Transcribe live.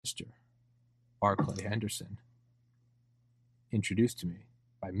Barclay Henderson, introduced to me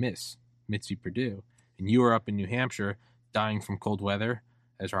by Miss Mitzi Perdue. And you are up in New Hampshire, dying from cold weather,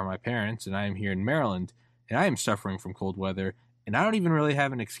 as are my parents, and I am here in Maryland, and I am suffering from cold weather, and I don't even really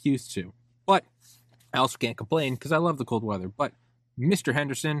have an excuse to. But I also can't complain because I love the cold weather. But Mr.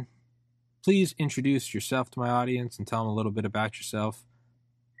 Henderson, please introduce yourself to my audience and tell them a little bit about yourself.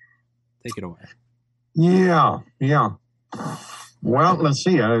 Take it away. Yeah. Well, let's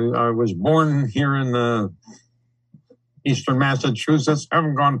see. I was born here in Eastern Massachusetts.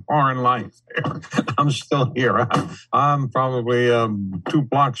 Haven't gone far in life. I'm still here. I'm probably 2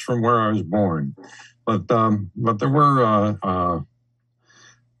 blocks from where I was born. But there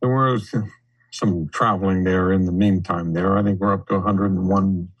were some traveling there in the meantime there. I think we're up to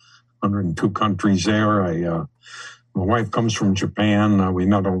 101, 102 countries there. My wife comes from Japan. We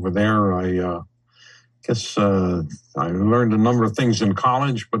met over there. I guess I learned a number of things in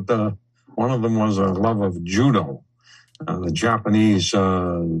college, but one of them was a love of judo, the Japanese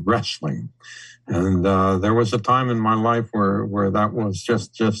wrestling. And there was a time in my life where that was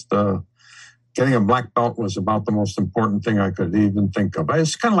just getting a black belt was about the most important thing I could even think of.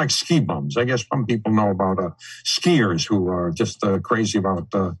 It's kind of like ski bums. I guess some people know about skiers who are just crazy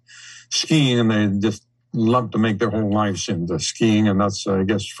about skiing, and they just love to make their whole lives into skiing. And that's, I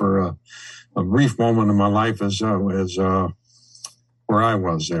guess, for a brief moment in my life is where I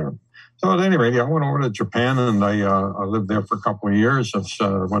was there. So at any rate, I went over to Japan, and I lived there for a couple of years. I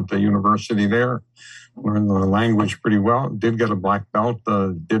went to university there, learned the language pretty well, did get a black belt,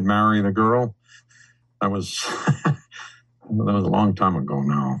 did marry the girl. That was that was a long time ago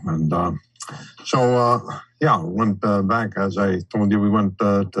now. And went back, as I told you, we went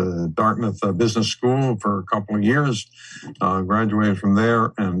to Dartmouth Business School for a couple of years, graduated from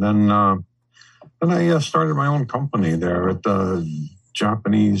there, and then I started my own company there.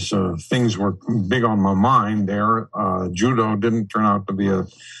 Japanese things were big on my mind there. Judo didn't turn out to be a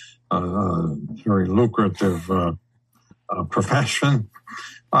very lucrative profession.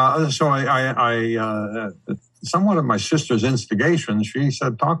 So I somewhat of my sister's instigation, she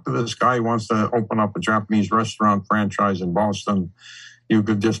said, talk to this guy who wants to open up a Japanese restaurant franchise in Boston. You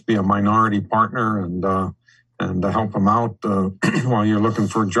could just be a minority partner and help him out while you're looking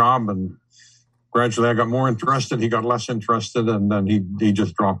for a job. And gradually I got more interested. He got less interested, and then he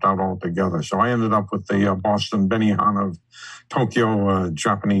just dropped out altogether. So I ended up with the Boston Benihana of Tokyo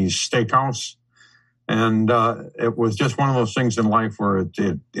Japanese steakhouse. And it was just one of those things in life where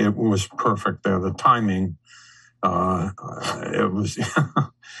it was perfect there. The timing, it was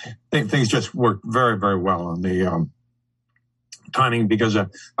things just worked very, very well on the timing, because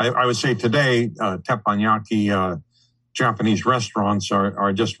I would say today teppanyaki Japanese restaurants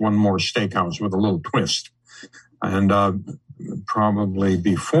are just one more steakhouse with a little twist. And probably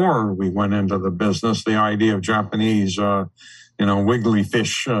before we went into the business, the idea of Japanese wiggly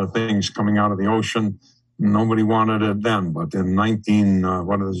fish things coming out of the ocean, nobody wanted it then. But in 70,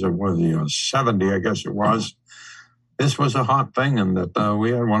 I guess it was, this was a hot thing, and that we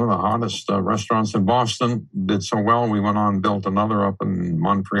had one of the hottest restaurants in Boston. Did so well, we went on and built another up in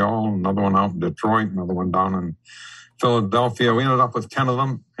Montreal, another one out in Detroit, another one down in Philadelphia. We ended up with 10 of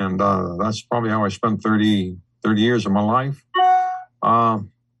them, and that's probably how I spent 30 years of my life.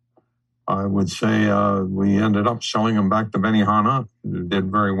 I would say we ended up selling them back to Benihana. Did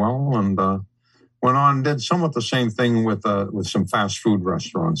very well, and went on and did somewhat the same thing with some fast food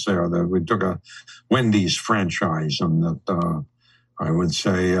restaurants there. We took a Wendy's franchise, and that I would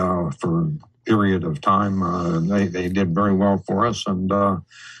say for a period of time they did very well for us, and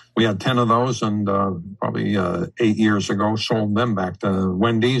we had 10 of those, and probably 8 years ago sold them back to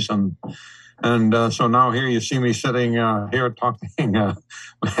Wendy's, and so now here you see me sitting here talking at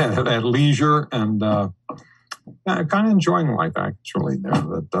leisure, and kind of enjoying life, actually, there.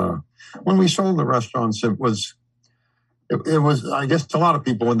 That when we sold the restaurants, it was, I guess, a lot of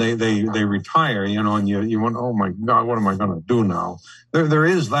people, when they retire, and you went, oh my God, what am I going to do now? There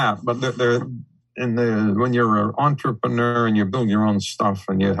is that, but when you're an entrepreneur and you build your own stuff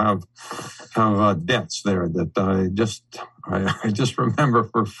and you have debts there, that I just remember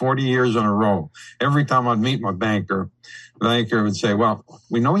for 40 years in a row, every time I'd meet my banker, the banker would say, well,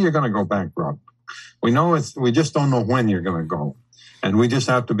 we know you're going to go bankrupt. We just don't know when you're going to go. And we just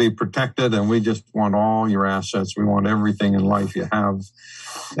have to be protected, and we just want all your assets. We want everything in life you have.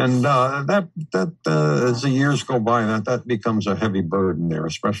 And that as the years go by, that becomes a heavy burden there,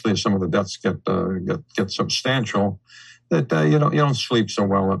 especially as some of the debts get substantial, that you don't sleep so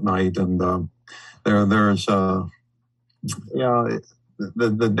well at night. And there's the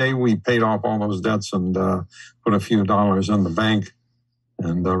day we paid off all those debts and put a few dollars in the bank,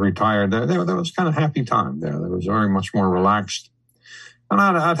 and retired. There was kind of happy time there. There was very much more relaxed. And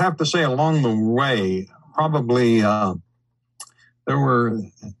I'd have to say along the way, probably there were,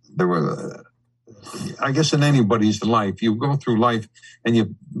 I guess in anybody's life, you go through life and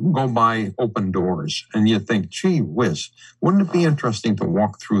you go by open doors and you think, gee whiz, wouldn't it be interesting to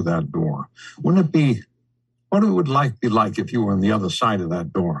walk through that door? Wouldn't it be, what would life be like if you were on the other side of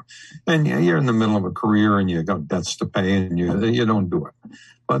that door? And you're in the middle of a career and you got debts to pay and you don't do it.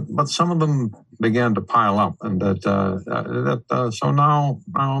 But some of them began to pile up, and so now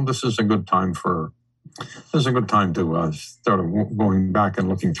this is a good time to start going back and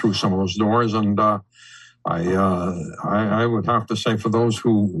looking through some of those doors. And I would have to say, for those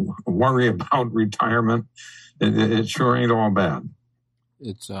who worry about retirement, it sure ain't all bad.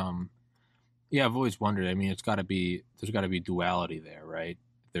 It's yeah, I've always wondered. I mean, there's got to be duality there, right?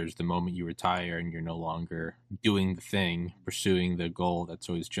 There's the moment you retire and you're no longer doing the thing, pursuing the goal that's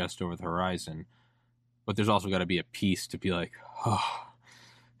always just over the horizon. But there's also got to be a peace to be like, oh,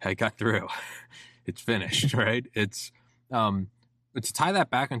 I got through. It's finished, right? It's to tie that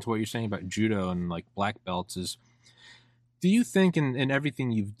back into what you're saying about judo and like black belts is, do you think in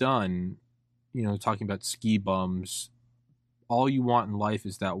everything you've done, talking about ski bums, all you want in life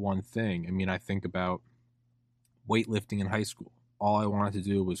is that one thing? I mean, I think about weightlifting in high school. All I wanted to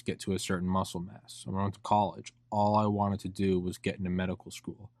do was get to a certain muscle mass. I went to college. All I wanted to do was get into medical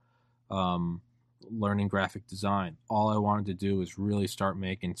school. Learning graphic design. All I wanted to do was really start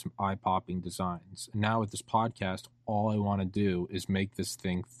making some eye-popping designs. And now with this podcast, all I want to do is make this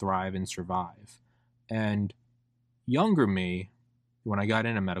thing thrive and survive. And younger me, when I got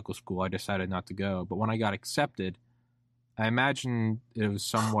into medical school, I decided not to go. But when I got accepted, I imagined it was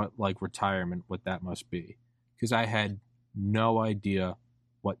somewhat like retirement, what that must be. Because I had no idea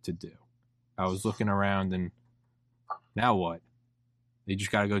what to do. I was looking around and now what? They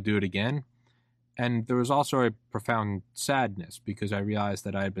just got to go do it again? And there was also a profound sadness because I realized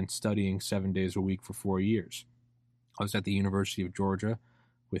that I had been studying 7 days a week for 4 years. I was at the University of Georgia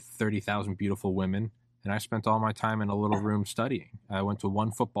with 30,000 beautiful women, and I spent all my time in a little room studying. I went to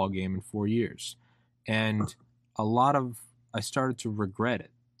one football game in 4 years. And I started to regret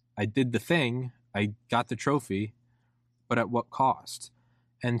it. I did the thing, I got the trophy, but at what cost?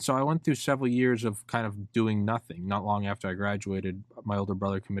 And so I went through several years of kind of doing nothing. Not long after I graduated, my older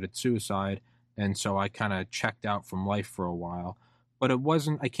brother committed suicide, and so I kind of checked out from life for a while. But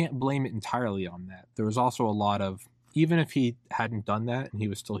I can't blame it entirely on that. There was also a lot of, even if he hadn't done that and he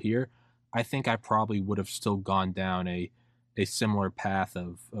was still here, I think I probably would have still gone down a similar path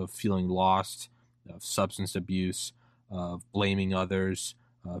of feeling lost, of substance abuse, of blaming others,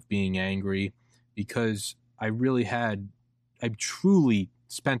 of being angry, because I truly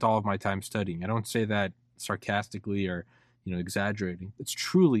spent all of my time studying. I don't say that sarcastically or, exaggerating. It's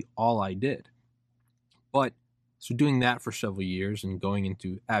truly all I did. But so doing that for several years and going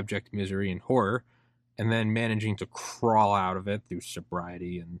into abject misery and horror, and then managing to crawl out of it through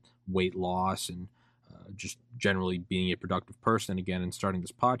sobriety and weight loss and just generally being a productive person again and starting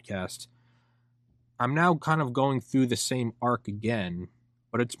this podcast, I'm now kind of going through the same arc again,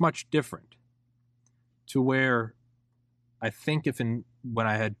 but it's much different. To where I think when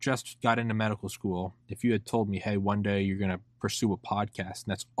I had just got into medical school, if you had told me, hey, one day you're going to pursue a podcast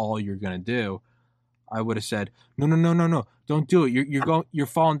and that's all you're going to do, I would have said, no, don't do it. You're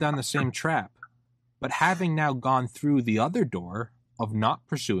falling down the same trap. But having now gone through the other door of not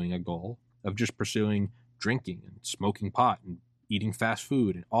pursuing a goal, of just pursuing drinking and smoking pot and eating fast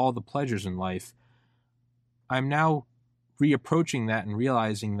food and all the pleasures in life, I'm now reapproaching that and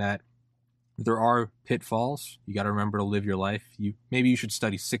realizing that there are pitfalls. You got to remember to live your life. Maybe you should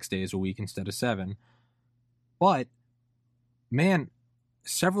study 6 days a week instead of 7. But, man,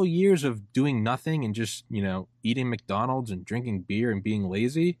 several years of doing nothing and just, eating McDonald's and drinking beer and being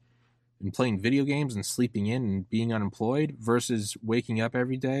lazy and playing video games and sleeping in and being unemployed versus waking up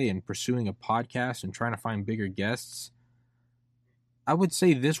every day and pursuing a podcast and trying to find bigger guests, I would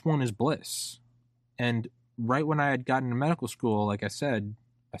say this one is bliss. And right when I had gotten to medical school, like I said,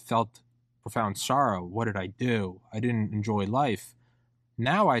 I felt profound sorrow. What did I do? I didn't enjoy life.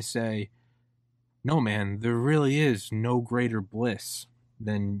 Now I say, no, man, there really is no greater bliss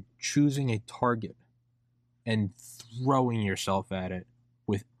than choosing a target and throwing yourself at it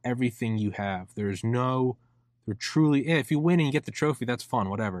with everything you have. There truly, if you win and you get the trophy, that's fun,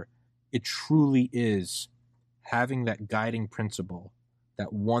 whatever. It truly is having that guiding principle,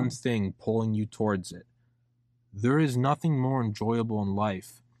 that one thing pulling you towards it. There is nothing more enjoyable in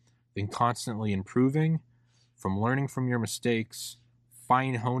life than constantly improving, from learning from your mistakes,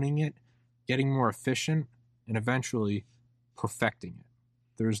 fine-honing it, getting more efficient, and eventually perfecting it.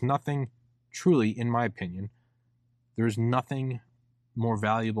 There's nothing, truly, in my opinion, there's nothing more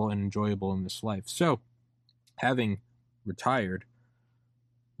valuable and enjoyable in this life. So, having retired,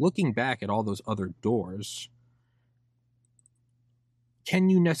 looking back at all those other doors, can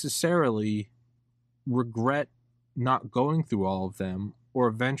you necessarily regret not going through all of them? Or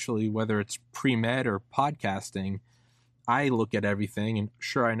eventually, whether it's pre-med or podcasting, I look at everything, and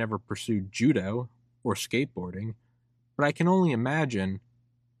sure, I never pursued judo or skateboarding, but I can only imagine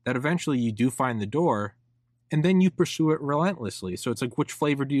that eventually you do find the door, and then you pursue it relentlessly. So it's like, which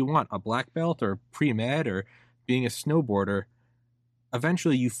flavor do you want? A black belt or pre-med or being a snowboarder?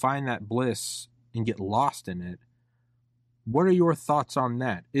 Eventually you find that bliss and get lost in it. What are your thoughts on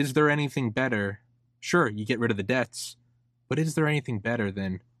that? Is there anything better? Sure, you get rid of the debts, but is there anything better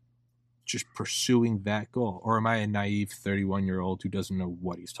than just pursuing that goal? Or am I a naive 31-year-old who doesn't know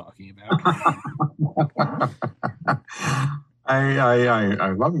what he's talking about?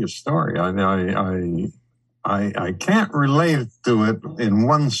 I love your story. I can't relate to it in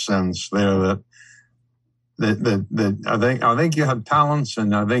one sense there that I think you had talents,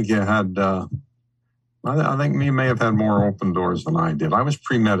 and I think you had I think you may have had more open doors than I did. I was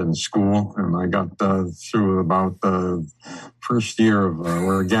pre-med in school, and I got through about the first year of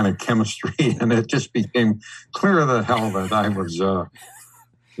organic chemistry, and it just became clear the hell that I was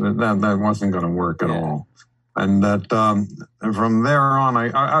that wasn't going to work at all. And that from there on,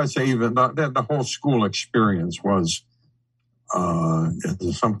 I would say even the whole school experience was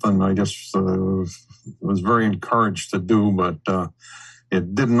something I just was very encouraged to do, but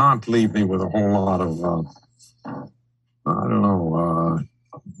it did not leave me with a whole lot of,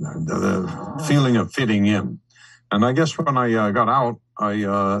 the feeling of fitting in. And I guess when I got out, I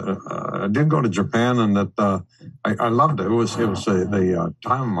did go to Japan, and that I loved it. It was the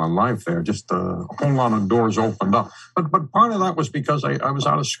time of my life there. Just a whole lot of doors opened up. But part of that was because I was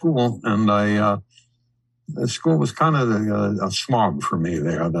out of school, and the school was kind of a slog for me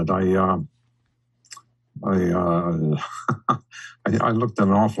there. That I looked at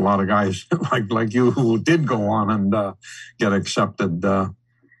an awful lot of guys like you who did go on and get accepted.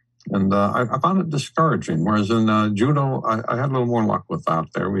 And I found it discouraging. Whereas in judo, I had a little more luck with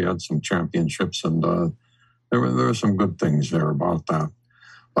that. There, we had some championships, and there were some good things there about that.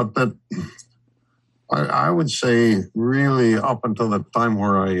 But that I would say, really, up until the time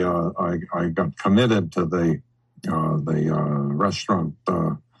where I got committed to the restaurant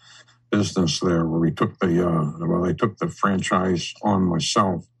business there, where we took I took the franchise on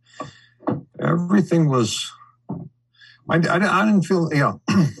myself. Everything was. I didn't feel,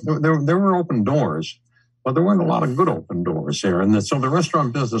 there were open doors, but there weren't a lot of good open doors there. And so the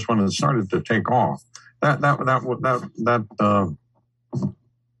restaurant business, when it started to take off, that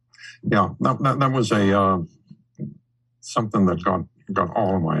was a something that got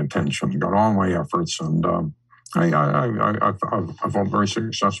all of my attention, got all my efforts, and I felt very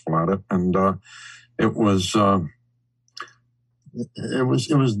successful at it. And it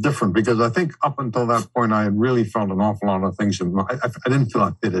was different because I think up until that point I had really felt an awful lot of things. I didn't feel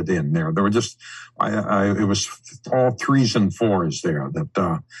I fitted in there. There were just it was all 3s and 4s there.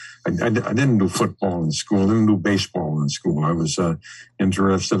 That I didn't do football in school. I didn't do baseball in school. I was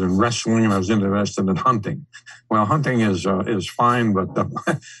interested in wrestling, and I was interested in hunting. Well, hunting is fine, but the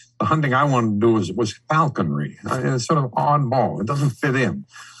hunting I wanted to do was falconry. It's sort of oddball. It doesn't fit in.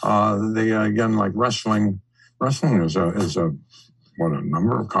 Again, like wrestling. Wrestling is a what a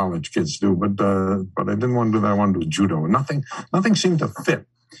number of college kids do, but I didn't want to do that. I wanted to do judo. Nothing seemed to fit,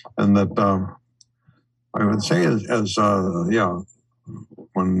 and that I would say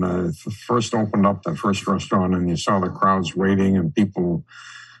when first opened up that first restaurant, and you saw the crowds waiting and people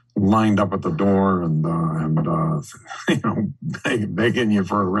lined up at the door and begging you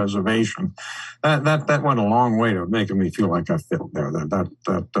for a reservation. That went a long way to making me feel like I fit there. That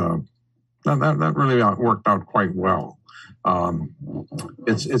really worked out quite well.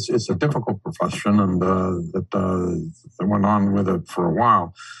 It's a difficult profession, and I went on with it for a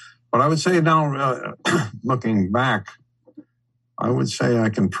while. But I would say now, looking back, I would say I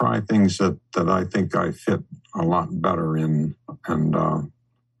can try things that I think I fit a lot better in, and some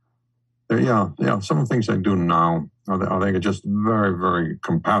of the things I do now, I think are just very, very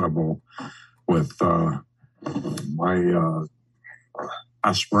compatible with my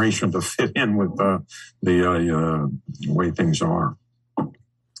aspiration to fit in with the way things are.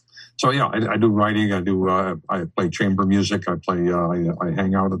 So I do writing. I play chamber music. I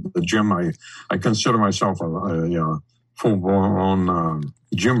hang out at the gym. I consider myself a full-blown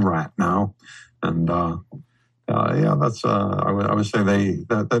gym rat now, and Yeah, that's. I would say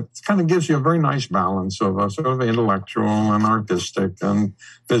that kind of gives you a very nice balance of sort of intellectual and artistic and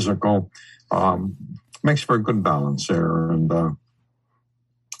physical. Makes for a good balance there, and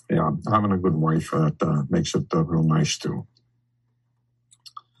yeah, having a good wife that makes it real nice too.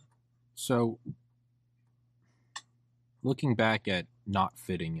 So, looking back at not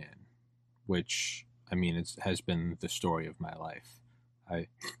fitting in, which I mean, it has been the story of my life.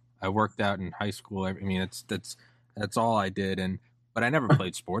 I worked out in high school. I mean, that's all I did, but I never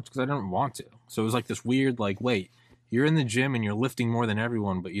played sports because I didn't want to. So it was like this weird, like, wait, you're in the gym and you're lifting more than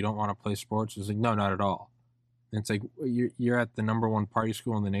everyone, but you don't want to play sports. It's like, no, not at all. And it's like you're at the #1 party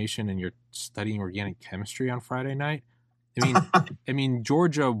school in the nation and you're studying organic chemistry on Friday night. I mean,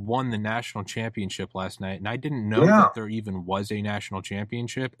 Georgia won the national championship last night, and I didn't know that there even was a national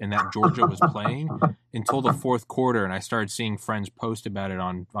championship and that Georgia was playing until the fourth quarter, and I started seeing friends post about it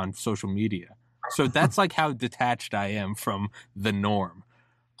on social media. So that's like how detached I am from the norm.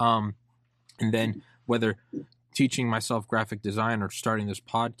 And then whether teaching myself graphic design or starting this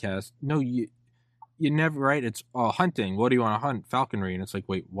podcast, no, you never, right? It's hunting. What do you want to hunt? Falconry. And it's like,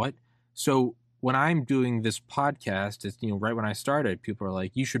 wait, what? So when I'm doing this podcast, it's, right when I started, people are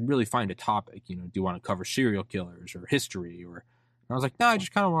like, you should really find a topic. Do you want to cover serial killers or history? And I was like, no, I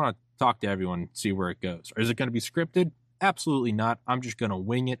just kind of want to talk to everyone, see where it goes. Or is it going to be scripted? Absolutely not. I'm just going to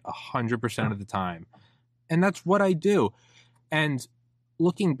wing it 100% of the time. And that's what I do. And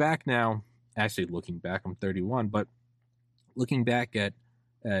looking back now, actually looking back, I'm 31, but looking back at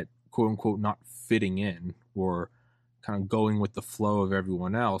quote unquote not fitting in or kind of going with the flow of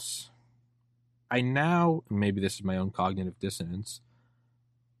everyone else, I now, maybe this is my own cognitive dissonance,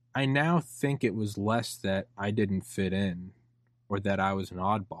 I now think it was less that I didn't fit in or that I was an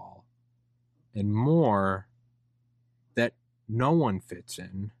oddball, and more that no one fits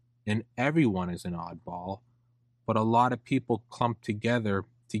in and everyone is an oddball, but a lot of people clump together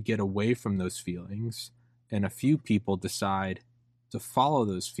to get away from those feelings, and a few people decide to follow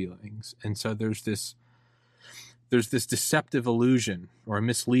those feelings. And so there's this deceptive illusion or a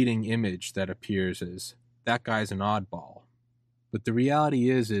misleading image that appears as that guy's an oddball. But the reality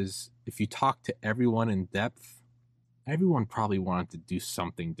is if you talk to everyone in depth, everyone probably wanted to do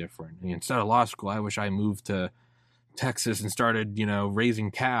something different. I mean, instead of law school, I wish I moved to Texas and started,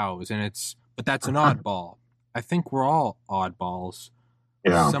 raising cows. But that's an oddball. I think we're all oddballs.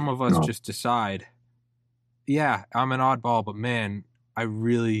 Yeah, some of us just decide, yeah, I'm an oddball, but man, I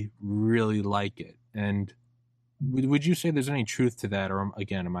really, really like it. And would you say there's any truth to that, or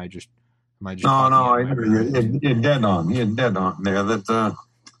again, am I just? No, you're dead on. You're dead on there. That,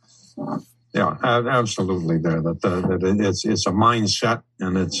 yeah, absolutely. There, that it's a mindset,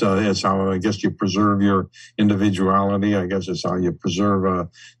 and it's how I guess you preserve your individuality. I guess it's how you preserve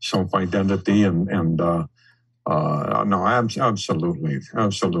self-identity, and no, absolutely,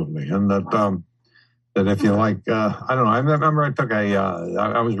 and that if you like, I don't know. I remember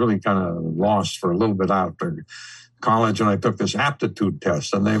I was really kind of lost for a little bit after college, and I took this aptitude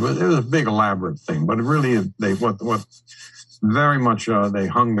test, and it was a big elaborate thing, but really what very much they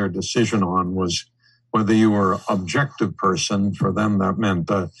hung their decision on was whether you were an objective person. For them, that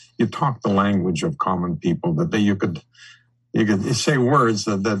meant you talked the language of common people, that you could say words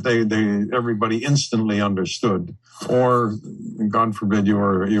that everybody instantly understood, or God forbid you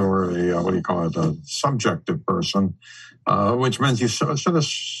were a what do you call it, a subjective person, which meant you sort of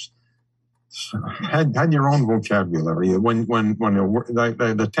had your own vocabulary. When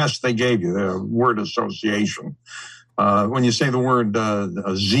the test they gave you, the word association, when you say the word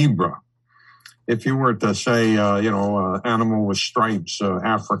a zebra, if you were to say animal with stripes,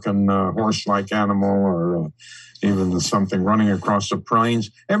 African horse-like animal, or even something running across the plains,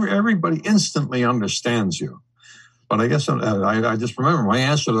 everybody instantly understands you. But I guess I just remember my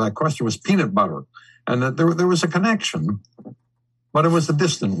answer to that question was peanut butter, and that there was a connection, but it was a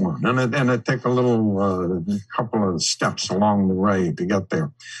distant one, and it took a little couple of steps along the way to get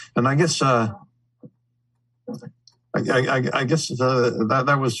there. And I guess I guess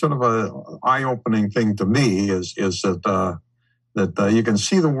that was sort of a eye-opening thing to me is that you can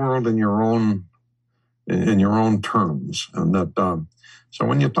see the world in your own terms, and that so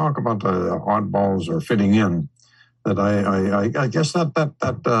when you talk about the oddballs or fitting in, that I guess that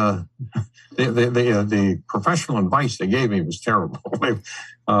the professional advice they gave me was terrible. It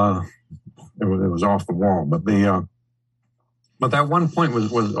was off the wall, but that one point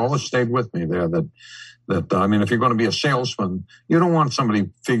was always stayed with me there. That I mean, if you're going to be a salesman, you don't want somebody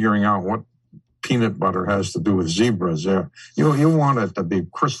figuring out what peanut butter has to do with zebras. There, you want it to be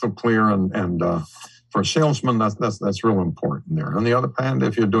crystal clear and for a salesman, that's real important there. On the other hand,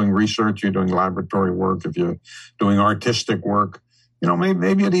 if you're doing research, you're doing laboratory work, if you're doing artistic work,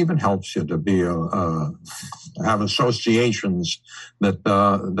 maybe it even helps you to be have associations that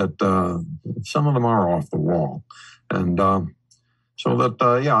some of them are off the wall, and so that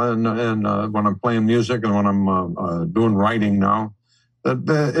and when I'm playing music and when I'm doing writing now,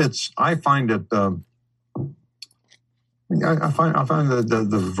 I find it. I find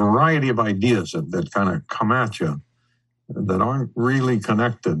the variety of ideas that kind of come at you that aren't really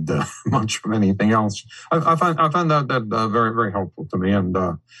connected much of anything else. I find that very, very helpful to me. And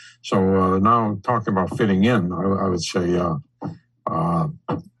so now talking about fitting in, I would say,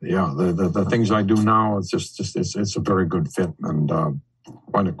 the things I do now, it's a very good fit, and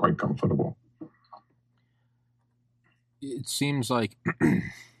find it quite comfortable. It seems like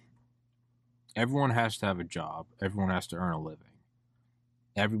everyone has to have a job. Everyone has to earn a living.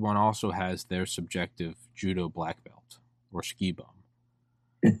 Everyone also has their subjective judo black belt or ski bum.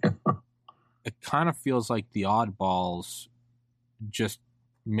 Yeah. It kind of feels like the oddballs just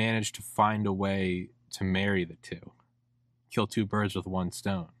managed to find a way to marry the two. Kill two birds with one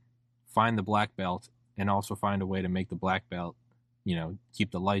stone. Find the black belt and also find a way to make the black belt,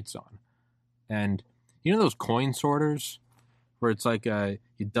 keep the lights on. And those coin sorters where it's like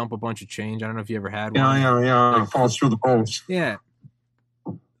you dump a bunch of change. I don't know if you ever had one. Yeah. Like, it falls through the holes. Yeah.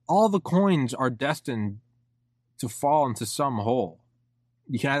 All the coins are destined to fall into some hole.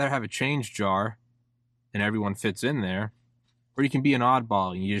 You can either have a change jar and everyone fits in there, or you can be an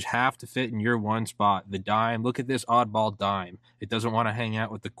oddball and you just have to fit in your one spot. The dime, look at this oddball dime. It doesn't want to hang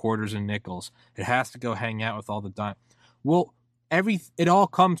out with the quarters and nickels. It has to go hang out with all the dime. Well, it all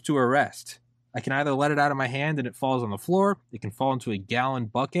comes to a rest. I can either let it out of my hand and it falls on the floor. It can fall into a gallon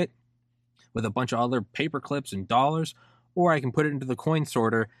bucket with a bunch of other paper clips and dollars, or I can put it into the coin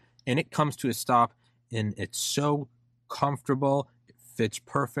sorter and it comes to a stop, and it's so comfortable. It fits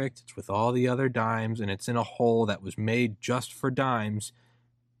perfect. It's with all the other dimes, and it's in a hole that was made just for dimes.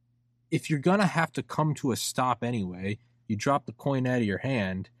 If you're going to have to come to a stop anyway, you drop the coin out of your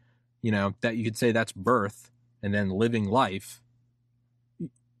hand, that you could say that's birth and then living life.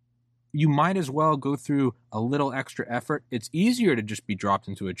 You might as well go through a little extra effort. It's easier to just be dropped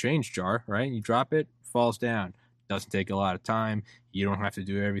into a change jar, right? You drop it, falls down. Doesn't take a lot of time. You don't have to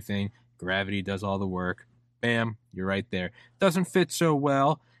do everything. Gravity does all the work. Bam, you're right there. Doesn't fit so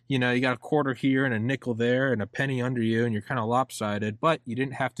well. You got a quarter here and a nickel there and a penny under you, and you're kind of lopsided, but you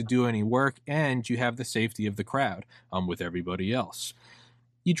didn't have to do any work, and you have the safety of the crowd with everybody else.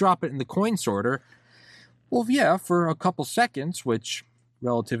 You drop it in the coin sorter. Well, yeah, for a couple seconds, which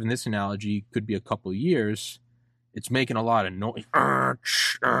relative in this analogy could be a couple years, it's making a lot of noise, and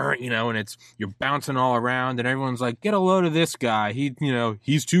you're bouncing all around, and everyone's like, get a load of this guy.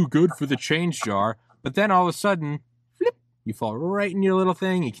 He's too good for the change jar. But then all of a sudden, flip, you fall right in your little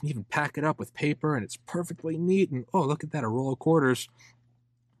thing. You can even pack it up with paper, and it's perfectly neat. And oh, look at that, a roll of quarters.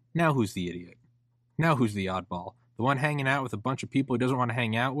 Now who's the idiot? Now who's the oddball? The one hanging out with a bunch of people he doesn't want to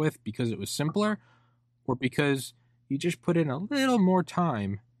hang out with because it was simpler, or because you just put in a little more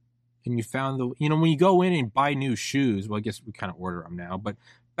time and you found when you go in and buy new shoes, well, I guess we kind of order them now, but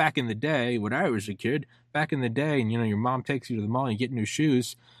back in the day, when I was a kid, and your mom takes you to the mall and you get new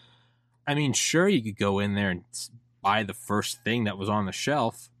shoes. I mean, sure, you could go in there and buy the first thing that was on the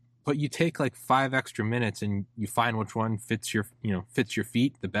shelf, but you take like 5 extra minutes and you find which one fits your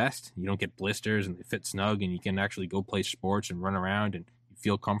feet the best. You don't get blisters and they fit snug, and you can actually go play sports and run around and you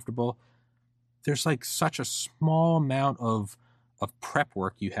feel comfortable. There's like such a small amount of prep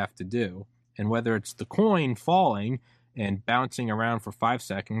work you have to do. And whether it's the coin falling and bouncing around for 5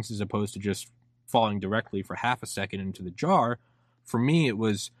 seconds as opposed to just falling directly for half a second into the jar, for me, it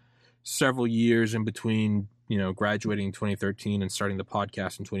was several years in between, graduating in 2013 and starting the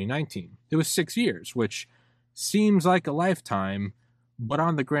podcast in 2019. It was 6 years, which seems like a lifetime, but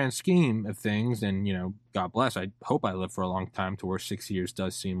on the grand scheme of things, and, God bless, I hope I live for a long time to where 6 years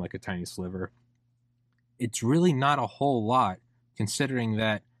does seem like a tiny sliver. It's really not a whole lot, considering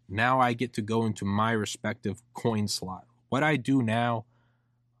that now I get to go into my respective coin slot. What I do now,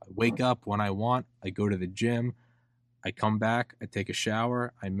 I wake up when I want, I go to the gym, I come back, I take a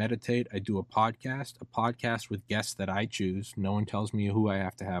shower, I meditate, I do a podcast with guests that I choose. No one tells me who I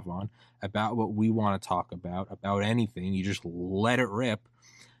have to have on, about what we want to talk about anything. You just let it rip.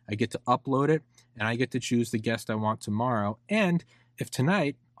 I get to upload it, and I get to choose the guest I want tomorrow. And if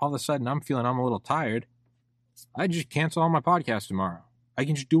tonight, all of a sudden, I'm feeling I'm a little tired, I just cancel all my podcasts tomorrow. I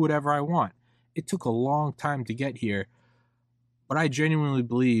can just do whatever I want. It took a long time to get here, but I genuinely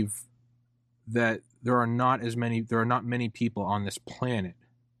believe that there are not many people on this planet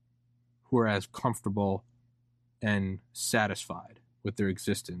who are as comfortable and satisfied with their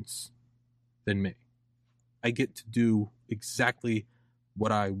existence than me. I get to do exactly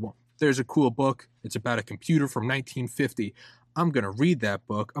what I want. There's a cool book. It's about a computer from 1950. I'm going to read that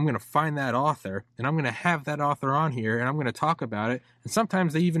book. I'm going to find that author, and I'm going to have that author on here, and I'm going to talk about it. And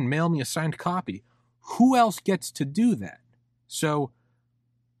sometimes they even mail me a signed copy. Who else gets to do that? So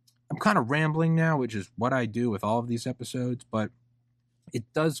I'm kind of rambling now, which is what I do with all of these episodes, but it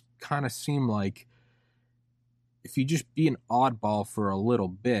does kind of seem like if you just be an oddball for a little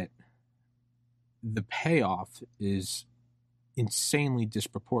bit, the payoff is insanely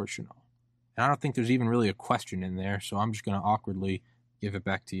disproportional. And I don't think there's even really a question in there, so I'm just going to awkwardly give it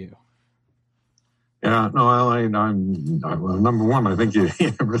back to you. Yeah, no, well, number one, I think you're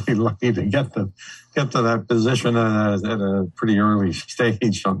really lucky to get to that position at a pretty early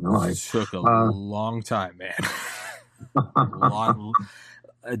stage on your life. It took a long time, man.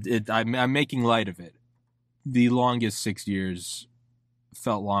 I'm making light of it. The longest 6 years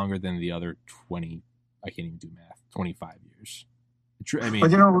felt longer than the other 20. I can't even do math. 25 years. I mean,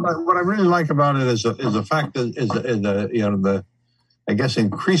 but what I really like about it is the fact that I guess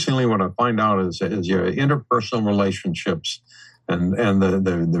increasingly what I find out is your interpersonal relationships and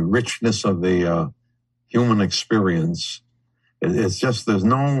the richness of the human experience. It's just there's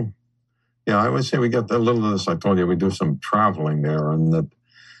no. I always say we get a little of this. I told you we do some traveling there, and that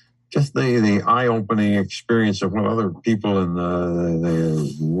just the eye-opening experience of what other people in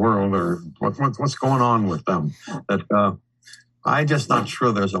the world are what's going on with them. That I'm just not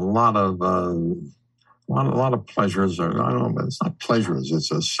sure there's a lot of pleasures, or I don't know, it's not pleasures,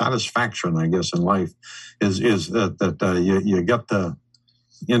 it's a satisfaction, I guess, in life is that you get to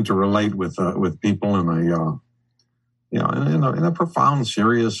interrelate with people in a profound,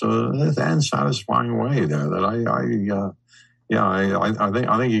 serious, and satisfying way there. That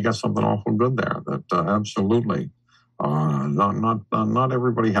I think you got something awful good there. That absolutely, not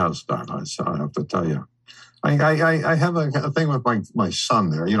everybody has that. I have to tell you. I have a thing with my son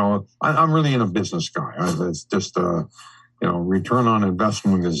there. I'm really in a business guy. It's just return on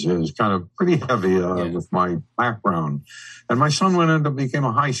investment is kind of pretty heavy with my background. And my son became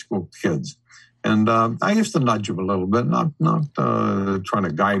a high school kid. And I used to nudge him a little bit, not trying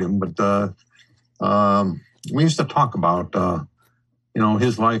to guide him, but we used to talk about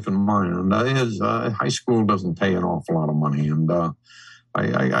his life and mine. And his high school doesn't pay an awful lot of money, and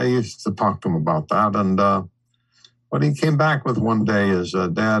I used to talk to him about that. And what he came back with one day is,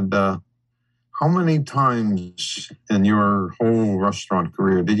 Dad, how many times in your whole restaurant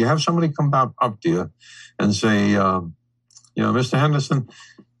career did you have somebody come up to you and say, Mr. Henderson,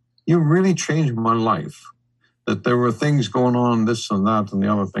 you really changed my life? That there were things going on, this and that and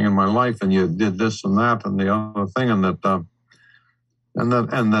the other thing in my life, and you did this and that and the other thing, and that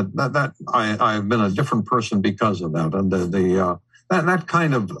I've been a different person because of that. And that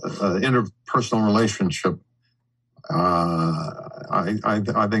kind of interpersonal relationship,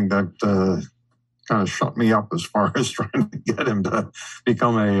 I think that kind of shut me up as far as trying to get him to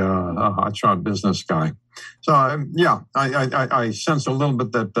become a hotshot business guy. So I sense a little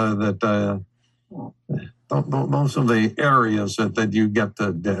bit that those are the areas that you get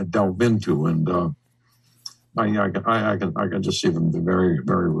to delve into, and I can just see them very,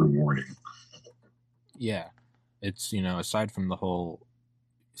 very rewarding. Yeah, it's aside from the whole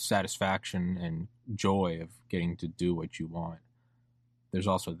satisfaction and joy of getting to do what you want, there's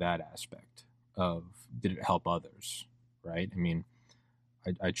also that aspect of, did it help others, right? I mean,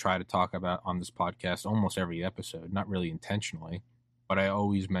 I try to talk about on this podcast almost every episode, not really intentionally, but I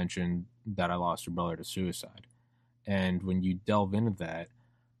always mention that I lost a brother to suicide. And when you delve into that,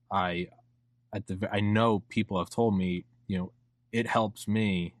 I know people have told me, it helps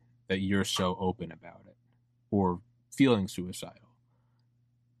me that you're so open about it, or feeling suicidal.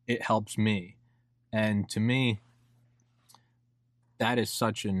 It helps me. And to me, that is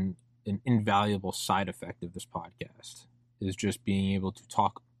such an invaluable side effect of this podcast, is just being able to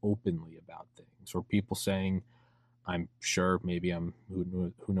talk openly about things, or people saying, I'm sure, maybe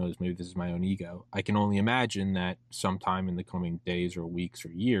who knows, maybe this is my own ego. I can only imagine that sometime in the coming days or weeks or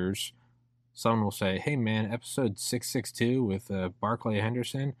years, someone will say, hey man, episode 662 with Barclay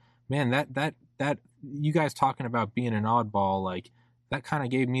Henderson, man, that you guys talking about being an oddball, like, that kind of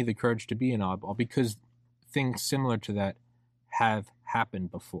gave me the courage to be an oddball, because things similar to that have happened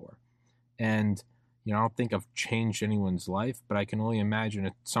before. And I don't think I've changed anyone's life, but I can only imagine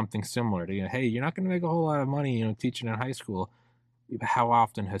it's something similar to, hey, you're not going to make a whole lot of money, teaching in high school. How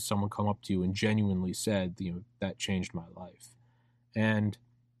often has someone come up to you and genuinely said, that changed my life? And,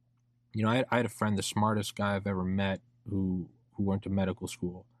 I had a friend, the smartest guy I've ever met, who went to medical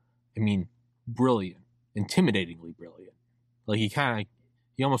school. I mean, brilliant, intimidatingly brilliant. Like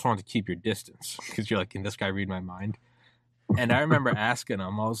he almost wanted to keep your distance because you're like, can this guy read my mind? And I remember asking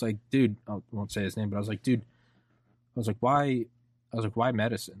him, I was like, dude, I won't say his name, but I was like, dude, why? I was like, why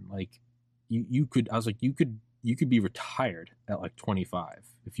medicine? Like, you could be retired at like 25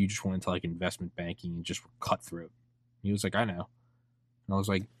 if you just went into like investment banking and just were cutthroat. He was like, I know. And I was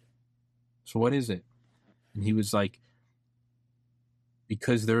like, so what is it? And he was like,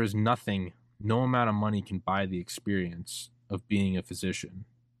 because there is nothing, no amount of money can buy the experience of being a physician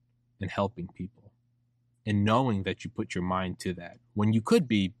and helping people and knowing that you put your mind to that when you could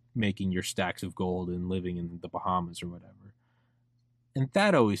be making your stacks of gold and living in the Bahamas or whatever. And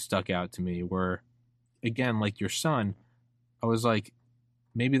that always stuck out to me where, again, like your son, I was like,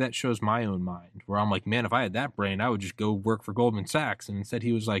 maybe that shows my own mind where I'm like, man, if I had that brain, I would just go work for Goldman Sachs. And instead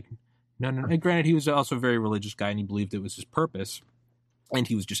he was like, no. And granted, he was also a very religious guy and he believed it was his purpose and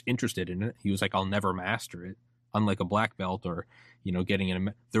he was just interested in it. He was like, I'll never master it. Unlike a black belt or, getting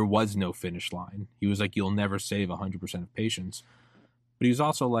in there was no finish line. He was like, you'll never save 100% of patients. But he was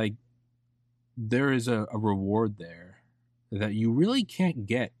also like, there is a reward there that you really can't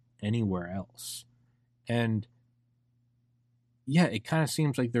get anywhere else. And yeah, it kind of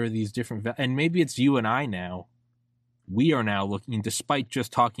seems like there are these different, and maybe it's you and I now. We are now looking, despite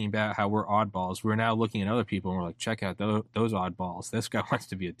just talking about how we're oddballs, we're now looking at other people and we're like, check out those oddballs. This guy wants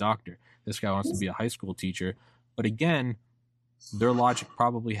to be a doctor. This guy wants to be a high school teacher. But again, their logic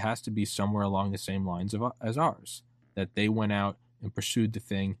probably has to be somewhere along the same lines as ours, that they went out and pursued the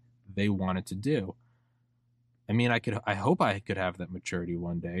thing they wanted to do. I mean, I hope I could have that maturity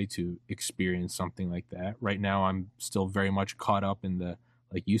one day to experience something like that. Right now, I'm still very much caught up in the,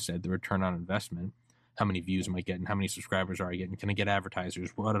 like you said, the return on investment. How many views am I getting? How many subscribers are I getting? Can I get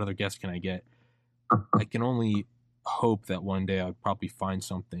advertisers? What other guests can I get? I can only hope that one day I'll probably find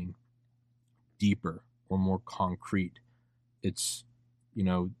something deeper or more concrete. It's,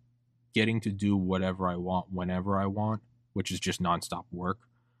 getting to do whatever I want, whenever I want, which is just nonstop work.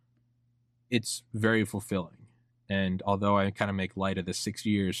 It's very fulfilling. And although I kind of make light of the 6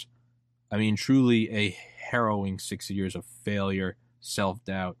 years, I mean, truly a harrowing 6 years of failure,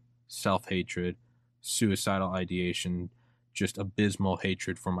 self-doubt, self-hatred, suicidal ideation, just abysmal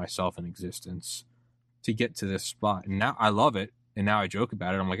hatred for myself and existence to get to this spot. And now I love it. And now I joke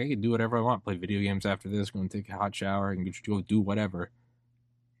about it. I'm like, I can do whatever I want. Play video games after this, go and take a hot shower and go do whatever.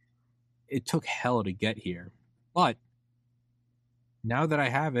 It took hell to get here. But now that I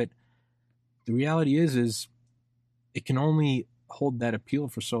have it, the reality is it can only hold that appeal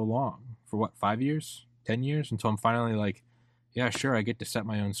for so long. For what, 5 years? 10 years? Until I'm finally like, yeah, sure, I get to set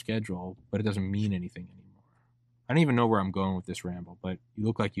my own schedule, but it doesn't mean anything anymore. I don't even know where I'm going with this ramble, but you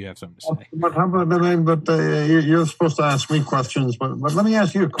look like you have something to say. But how about, you're supposed to ask me questions, but let me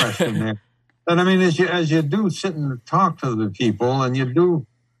ask you a question there. And I mean, as you do sit and talk to the people, and you do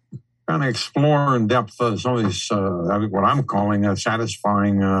kind of explore in depth some of these, what I'm calling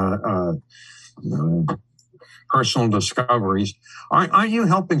satisfying personal discoveries, aren't you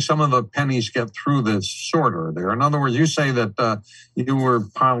helping some of the pennies get through this sorter there? In other words, you say that you were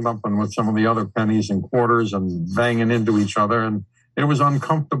piled up with some of the other pennies and quarters and banging into each other, and it was an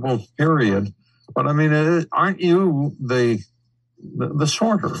uncomfortable period. But I mean, aren't you the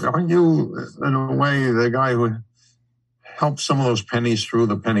sorter? Aren't you, in a way, the guy who helps some of those pennies through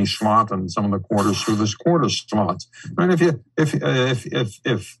the penny slot and some of the quarters through this quarter slots? I mean,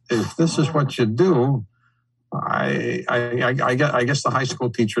 if this is what you do, I guess the high school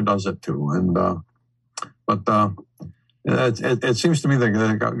teacher does it too, but it seems to me that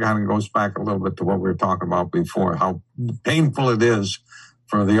it kind of goes back a little bit to what we were talking about before, how painful it is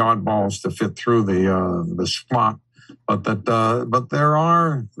for the oddballs to fit through the slot, but there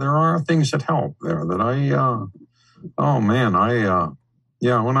are things that help there that when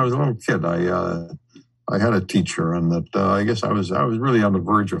I was a little kid, I had a teacher, and that I guess I was really on the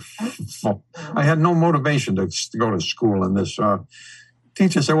verge of. I had no motivation to go to school, and this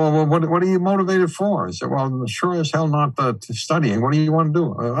teacher said, "Well, what are you motivated for?" I said, "Well, sure as hell not studying. What do you want to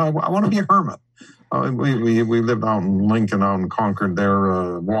do?" I want to be a hermit. We lived out in Lincoln, out in Concord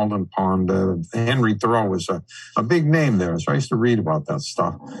there, Walden Pond. Henry Thoreau was a big name there, so I used to read about that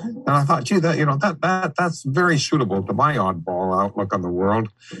stuff. And I thought, gee, that's very suitable to my oddball outlook on the world,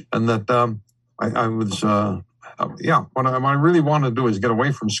 and that. I was, what I really want to do is get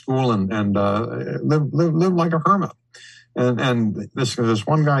away from school and live like a hermit. And this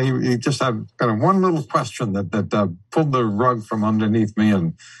one guy, he just had kind of one little question that pulled the rug from underneath me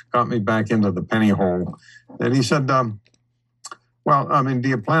and got me back into the penny hole. And he said, well, I mean, do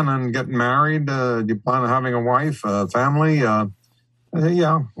you plan on getting married? Do you plan on having a wife, a family?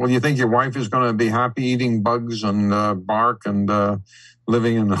 Yeah. Well, you think your wife is going to be happy eating bugs and bark and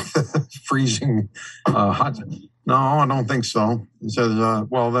living in a freezing hut? No, I don't think so. He says,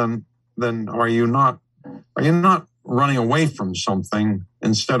 well, then are you not running away from something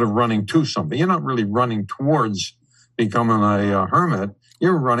instead of running to something? You're not really running towards becoming a hermit.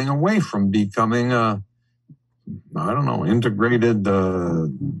 You're running away from becoming I don't know, integrated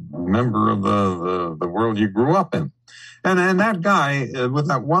member of the world you grew up in. And that guy, with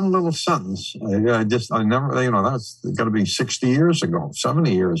that one little sentence, I never, that's got to be 60 years ago,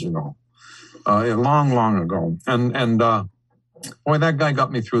 70 years ago, long ago. And boy, that guy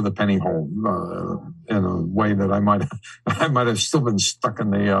got me through the penny hole in a way that I might have still been stuck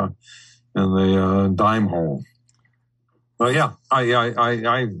in the dime hole. But yeah,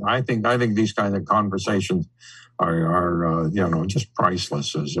 I think these kinds of conversations are just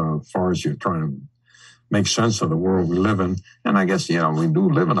priceless as far as you're trying to make sense of the world we live in. And I guess, we do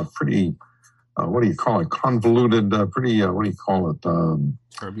live in a pretty, convoluted, turbulent.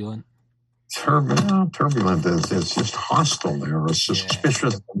 Turbulent is just hostile there, or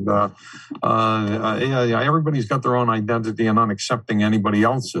suspicious. Yeah. Everybody's got their own identity and not accepting anybody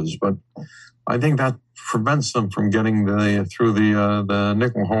else's. But I think that prevents them from getting through the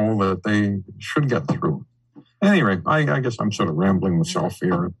nickel hole that they should get through. Anyway, I guess I'm sort of rambling myself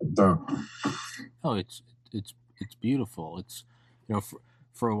here. Oh, it's beautiful. It's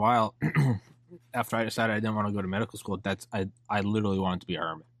for a while after I decided I didn't want to go to medical school, I literally wanted to be a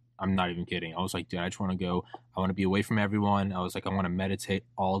hermit. I'm not even kidding. I was like, dude, I just want to go. I want to be away from everyone. I was like, I want to meditate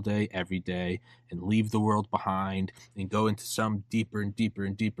all day, every day, and leave the world behind and go into some deeper and deeper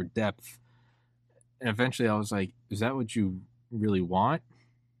and deeper depth. And eventually I was like, is that what you really want?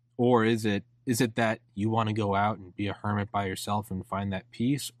 Or is it that you want to go out and be a hermit by yourself and find that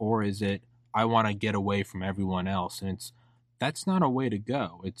peace? Or is it, I want to get away from everyone else? And that's not a way to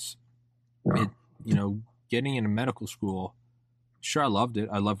go. Getting into medical school, sure, I loved it.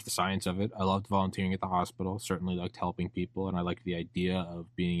 I loved the science of it. I loved volunteering at the hospital. Certainly liked helping people, and I liked the idea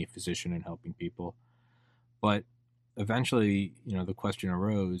of being a physician and helping people. But eventually, the question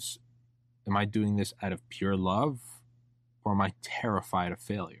arose, am I doing this out of pure love, or am I terrified of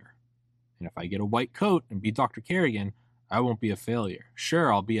failure? And if I get a white coat and be Dr. Kerrigan, I won't be a failure.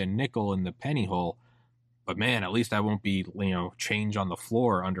 Sure, I'll be a nickel in the penny hole, but man, at least I won't be, change on the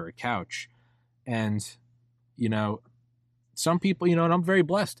floor under a couch. And, some people, and I'm very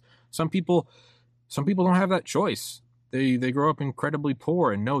blessed. Some people don't have that choice. They grow up incredibly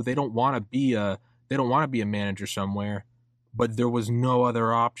poor, and no, they don't want to be a manager somewhere, but there was no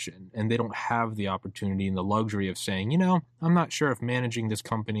other option, and they don't have the opportunity and the luxury of saying, I'm not sure if managing this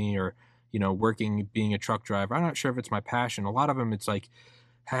company or, being a truck driver, I'm not sure if it's my passion. A lot of them, it's like,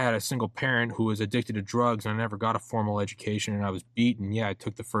 I had a single parent who was addicted to drugs, and I never got a formal education, and I was beaten. Yeah, I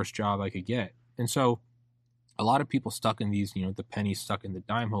took the first job I could get. And so a lot of people stuck in these, the pennies stuck in the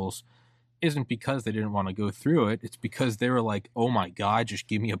dime holes, isn't because they didn't want to go through it. It's because they were like, oh my God, just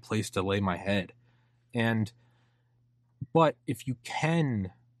give me a place to lay my head. But if you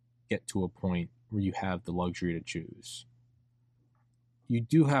can get to a point where you have the luxury to choose, you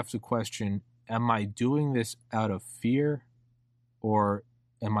do have to question, am I doing this out of fear, or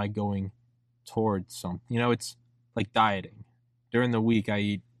am I going towards something? It's like dieting. During the week, I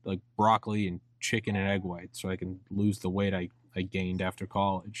eat like broccoli and chicken and egg whites so I can lose the weight I gained after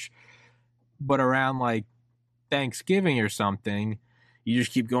college. But around like Thanksgiving or something, you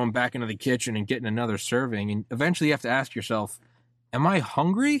just keep going back into the kitchen and getting another serving. And eventually you have to ask yourself, am I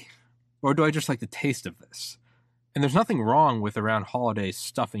hungry, or do I just like the taste of this? And there's nothing wrong with around holidays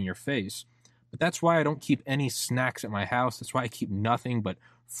stuffing your face, but that's why I don't keep any snacks at my house. That's why I keep nothing but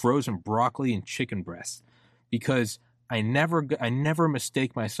frozen broccoli and chicken breasts, because I never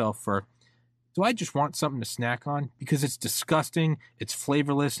mistake myself for, do I just want something to snack on? Because it's disgusting, it's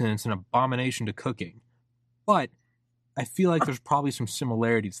flavorless, and it's an abomination to cooking. But I feel like there's probably some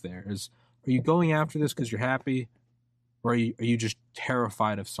similarities there. Are you going after this because you're happy, or are you just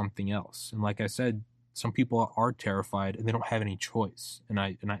terrified of something else? And like I said, some people are terrified and they don't have any choice, and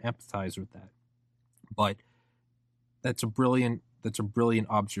I empathize with that. But that's a brilliant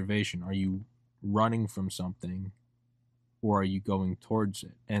observation. Are you running from something, or are you going towards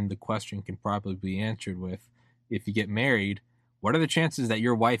it? And the question can probably be answered with, if you get married, what are the chances that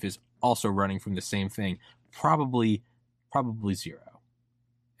your wife is also running from the same thing? Probably zero.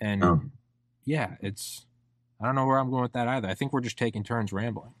 And yeah, I don't know where I'm going with that either. I think we're just taking turns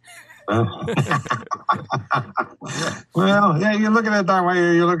rambling. Well, yeah, you look at it that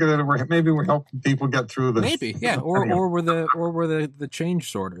way. You look at it, maybe we're helping people get through this. Maybe, yeah. Or we're the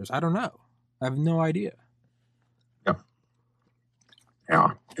change sorters. I don't know. I have no idea. Yeah.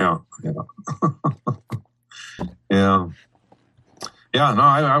 Yeah, yeah, yeah. Yeah. Yeah, no,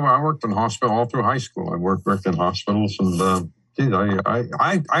 I worked in hospital all through high school. I worked in hospitals, and geez,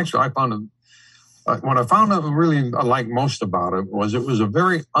 I actually I found it. What I found out really I liked most about it was a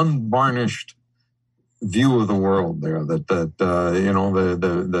very unvarnished view of the world there. That you know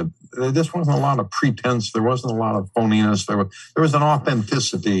there just wasn't a lot of pretense. There wasn't a lot of phoniness. There was an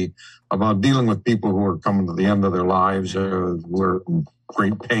authenticity about dealing with people who were coming to the end of their lives, who were in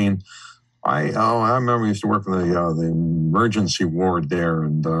great pain. I remember we used to work in the emergency ward there,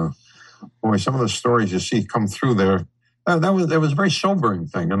 and boy, some of the stories you see come through there. That was a very sobering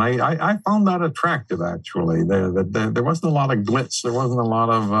thing, and I found that attractive actually. There wasn't a lot of glitz. There wasn't a lot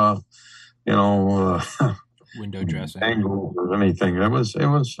of window dressing, angles or anything. It was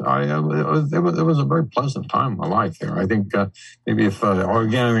a very pleasant time in my life there. I think maybe if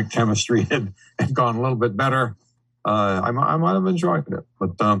organic chemistry had gone a little bit better, I might have enjoyed it.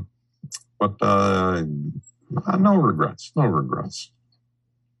 But no regrets. No regrets.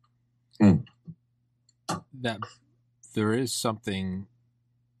 That there is something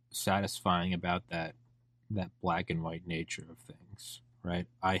satisfying about that black and white nature of things, right?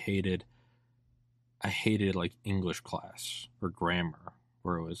 I hated like English class or grammar,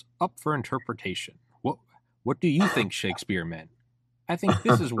 where it was up for interpretation. What do you think Shakespeare meant? I think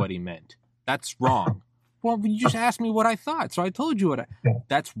this is what he meant. That's wrong. Well, you just asked me what I thought, so I told you what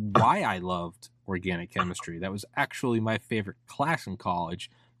that's why I loved organic chemistry. That was actually my favorite class in college.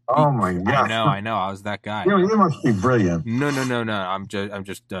 Oh my God! I know. I was that guy. You must be brilliant. No.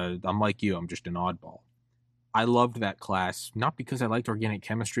 I'm like you. I'm just an oddball. I loved that class, not because I liked organic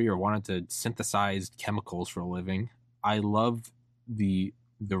chemistry or wanted to synthesize chemicals for a living. I loved the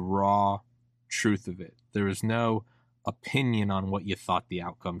raw truth of it. There was no opinion on what you thought the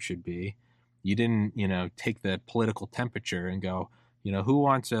outcome should be. You didn't, take the political temperature and go, who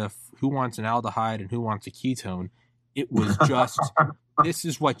wants an aldehyde and who wants a ketone. It was just, this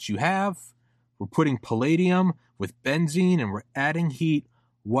is what you have. We're putting palladium with benzene and we're adding heat.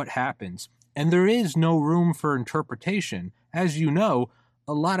 What happens? And there is no room for interpretation. As you know,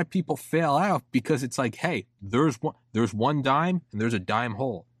 a lot of people fail out because it's like, hey, there's one dime and there's a dime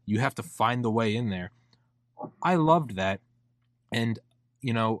hole. You have to find the way in there. I loved that. And,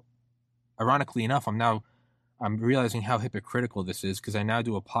 ironically enough, I'm realizing how hypocritical this is because I now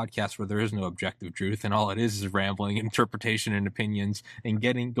do a podcast where there is no objective truth and all it is rambling, interpretation, and opinions. And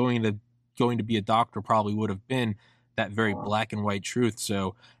going to be a doctor probably would have been that very black and white truth.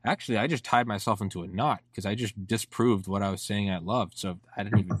 So actually, I just tied myself into a knot because I just disproved what I was saying I loved. So I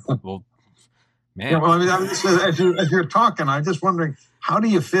didn't even. Well, man. Yeah, well, as you're talking, I'm just wondering how do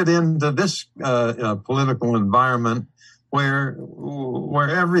you fit into this political environment where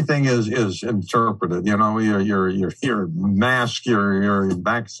everything is interpreted? Your mask, your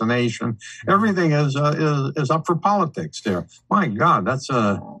vaccination, everything is up for politics. There, my God, that's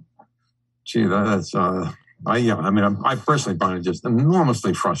I personally find it just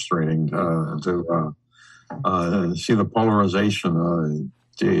enormously frustrating to see the polarization.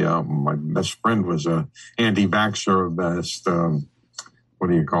 My best friend was a anti-vaxxer, best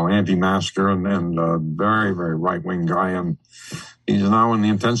anti-masker, and very, very right-wing guy, and he's now in the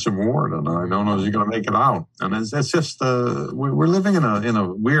intensive ward, and I don't know if he's going to make it out. And it's just we're living in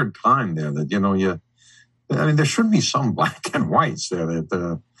a weird time there that there should be some black and whites there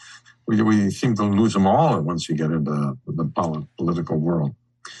that. We seem to lose them all once you get into the political world.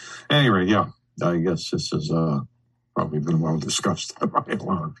 Anyway, yeah, I guess this has probably been well discussed by a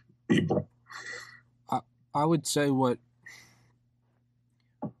lot of people. I would say what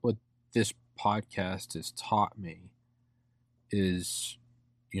this podcast has taught me is,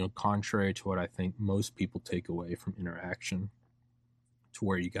 contrary to what I think most people take away from interaction, to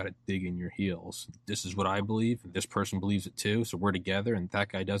where you got to dig in your heels. This is what I believe, and this person believes it too, so we're together, and that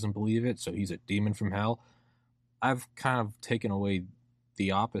guy doesn't believe it, so he's a demon from hell. I've kind of taken away the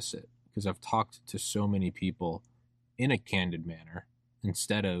opposite, because I've talked to so many people in a candid manner, and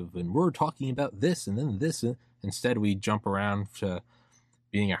we're talking about this, and then this, instead we jump around to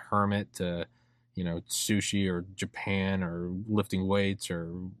being a hermit, to, sushi, or Japan, or lifting weights,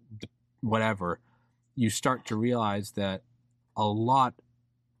 or whatever. You start to realize that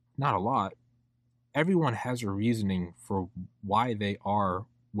not a lot, everyone has a reasoning for why they are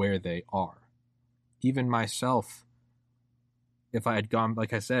where they are. Even myself, if I had gone,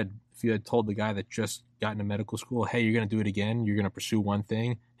 like I said, if you had told the guy that just got into medical school, hey, you're going to do it again, you're going to pursue one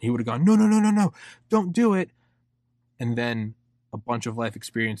thing, he would have gone, no, don't do it. And then a bunch of life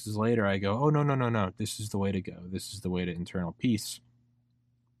experiences later, I go, oh, no, this is the way to go. This is the way to internal peace.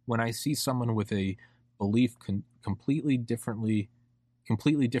 When I see someone with a belief completely differently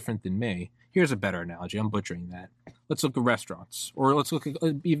completely different than me. Here's a better analogy. I'm butchering that. Let's look at restaurants, or let's look at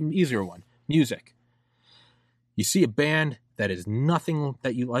an even easier one, music. You see a band that is nothing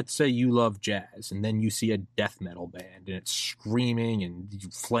that you, let's say you love jazz, and then you see a death metal band, and it's screaming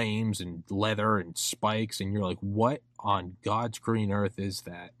and flames and leather and spikes, and you're like, what on God's green earth is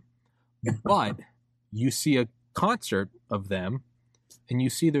that? But you see a concert of them, and you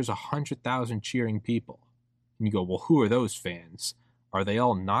see there's 100,000 cheering people. And you go, well, who are those fans? Are they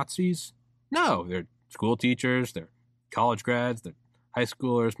all Nazis? No, they're school teachers, they're college grads, they're high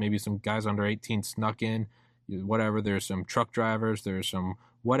schoolers, maybe some guys under 18 snuck in, whatever. There's some truck drivers, there's some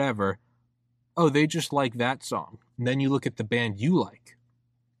whatever. Oh, they just like that song. And then you look at the band you like,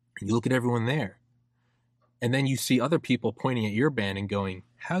 and you look at everyone there. And then you see other people pointing at your band and going,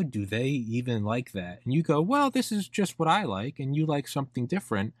 how do they even like that? And you go, well, this is just what I like, and you like something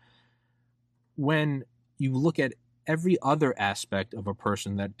different. When you look at every other aspect of a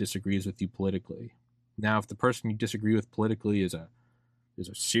person that disagrees with you politically. Now, if the person you disagree with politically is a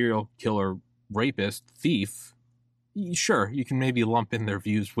serial killer, rapist, thief, sure, you can maybe lump in their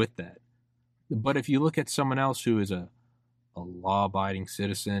views with that. But if you look at someone else who is a law-abiding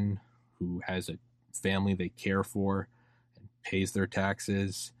citizen, who has a family they care for and pays their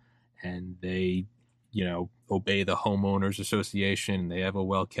taxes, and they, obey the homeowners association, and they have a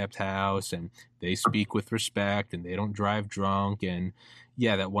well-kept house, and they speak with respect, and they don't drive drunk, and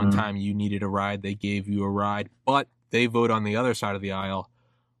yeah, that one time you needed a ride, they gave you a ride, but they vote on the other side of the aisle.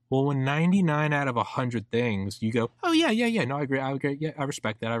 Well, when 99 out of 100 things, you go, oh, yeah, no, I agree, yeah, I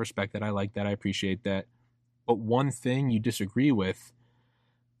respect that, I like that, I appreciate that. But one thing you disagree with,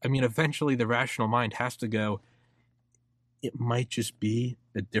 I mean, eventually the rational mind has to go, it might just be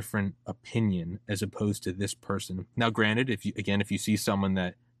a different opinion as opposed to this person. Now, granted, if you see someone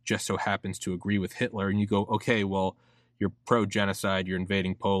that just so happens to agree with Hitler and you go, okay, well, you're pro-genocide, you're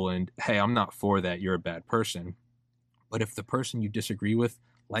invading Poland, hey, I'm not for that, you're a bad person. But if the person you disagree with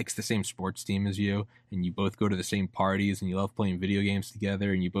likes the same sports team as you, and you both go to the same parties, and you love playing video games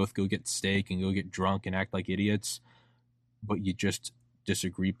together, and you both go get steak and go get drunk and act like idiots, but you just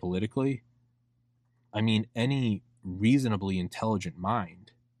disagree politically, I mean, any reasonably intelligent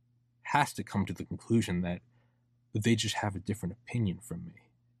mind has to come to the conclusion that they just have a different opinion from me.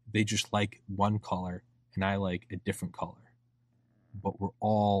 They just like one color and I like a different color. But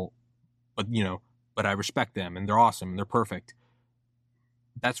but I respect them and they're awesome and they're perfect.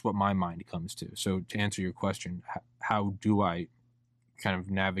 That's what my mind comes to. So to answer your question, how do I kind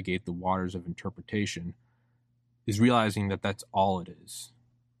of navigate the waters of interpretation, is realizing that that's all it is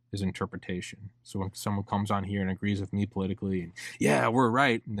interpretation. So when someone comes on here and agrees with me politically and yeah, we're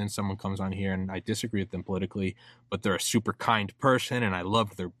right, and then someone comes on here and I disagree with them politically, but they're a super kind person and I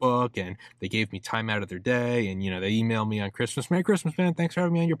loved their book and they gave me time out of their day and they emailed me on Christmas, Merry Christmas, man, thanks for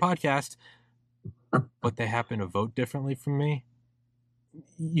having me on your podcast, but they happen to vote differently from me,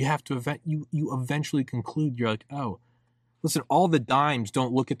 you have to you eventually conclude, you're like, oh, listen, all the dimes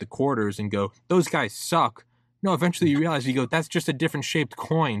don't look at the quarters and go, those guys suck. No, eventually you realize, you go, that's just a different shaped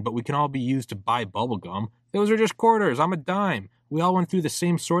coin, but we can all be used to buy bubble gum. Those are just quarters. I'm a dime. We all went through the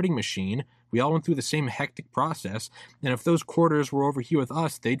same sorting machine. We all went through the same hectic process. And if those quarters were over here with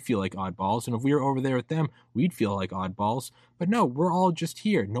us, they'd feel like oddballs. And if we were over there with them, we'd feel like oddballs. But no, we're all just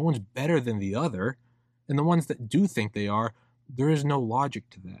here. No one's better than the other. And the ones that do think they are, there is no logic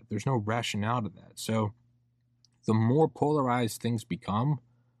to that. There's no rationale to that. So the more polarized things become,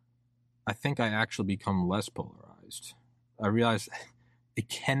 I think I actually become less polarized. I realize it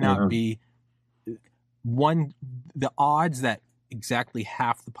cannot be the odds that exactly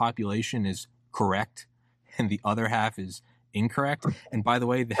half the population is correct and the other half is incorrect. And by the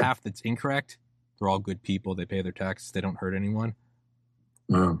way, the half that's incorrect, they're all good people. They pay their taxes. They don't hurt anyone.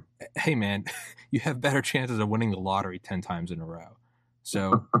 Hey, man, you have better chances of winning the lottery 10 times in a row.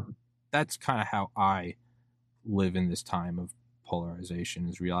 So that's kind of how I live in this time of polarization,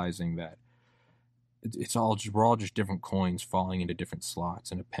 is realizing that we're all just different coins falling into different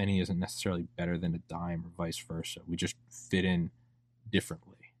slots, and a penny isn't necessarily better than a dime or vice versa. We just fit in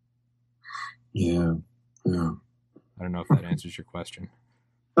differently. Yeah. I don't know if that answers your question.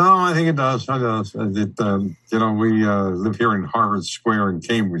 No, I think it does. It does. We live here in Harvard Square in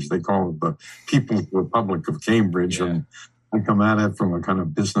Cambridge. They call it the People's Republic of Cambridge. Yeah. And I come at it from a kind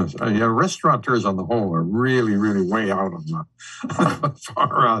of business. Restaurateurs on the whole are really, really way out on the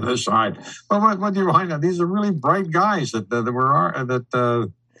far other side. But what do you find out? These are really bright guys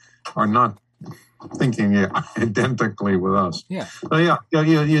that are not thinking identically with us. Yeah. So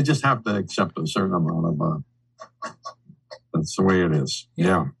you just have to accept a certain amount of. That's the way it is.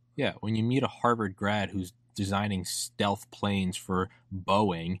 Yeah. When you meet a Harvard grad who's designing stealth planes for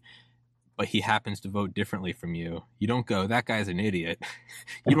Boeing, but he happens to vote differently from you. You don't go, that guy's an idiot.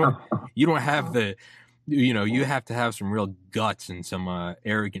 You don't have the, you have to have some real guts and some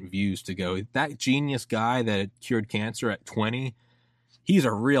arrogant views to go, that genius guy that cured cancer at 20, he's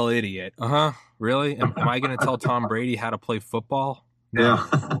a real idiot. Really? Am I going to tell Tom Brady how to play football? No.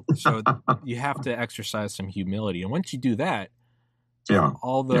 Yeah. So you have to exercise some humility. And once you do that,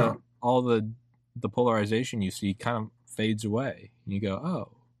 all the polarization you see kind of fades away. And you go,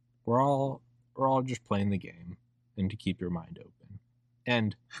 oh, we're all just playing the game, and to keep your mind open.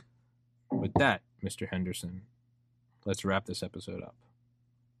 And with that, Mr. Henderson, let's wrap this episode up.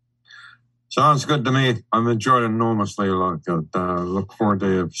 Sounds good to me. I've enjoyed it enormously. Look forward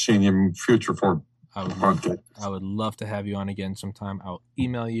to seeing you in future for podcast. I would love to have you on again sometime. I'll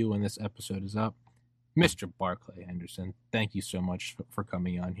email you when this episode is up. Mr. Barclay Henderson, thank you so much for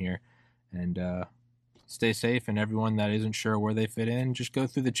coming on here. And stay safe, and everyone that isn't sure where they fit in, just go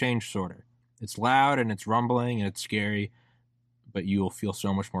through the change sorter. It's loud, and it's rumbling, and it's scary, but you will feel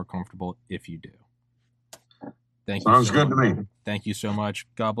so much more comfortable if you do. Thank you. Sounds good to me. Thank you so much.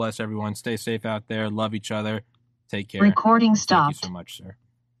 God bless everyone. Stay safe out there. Love each other. Take care. Recording stopped. Thank you so much, sir.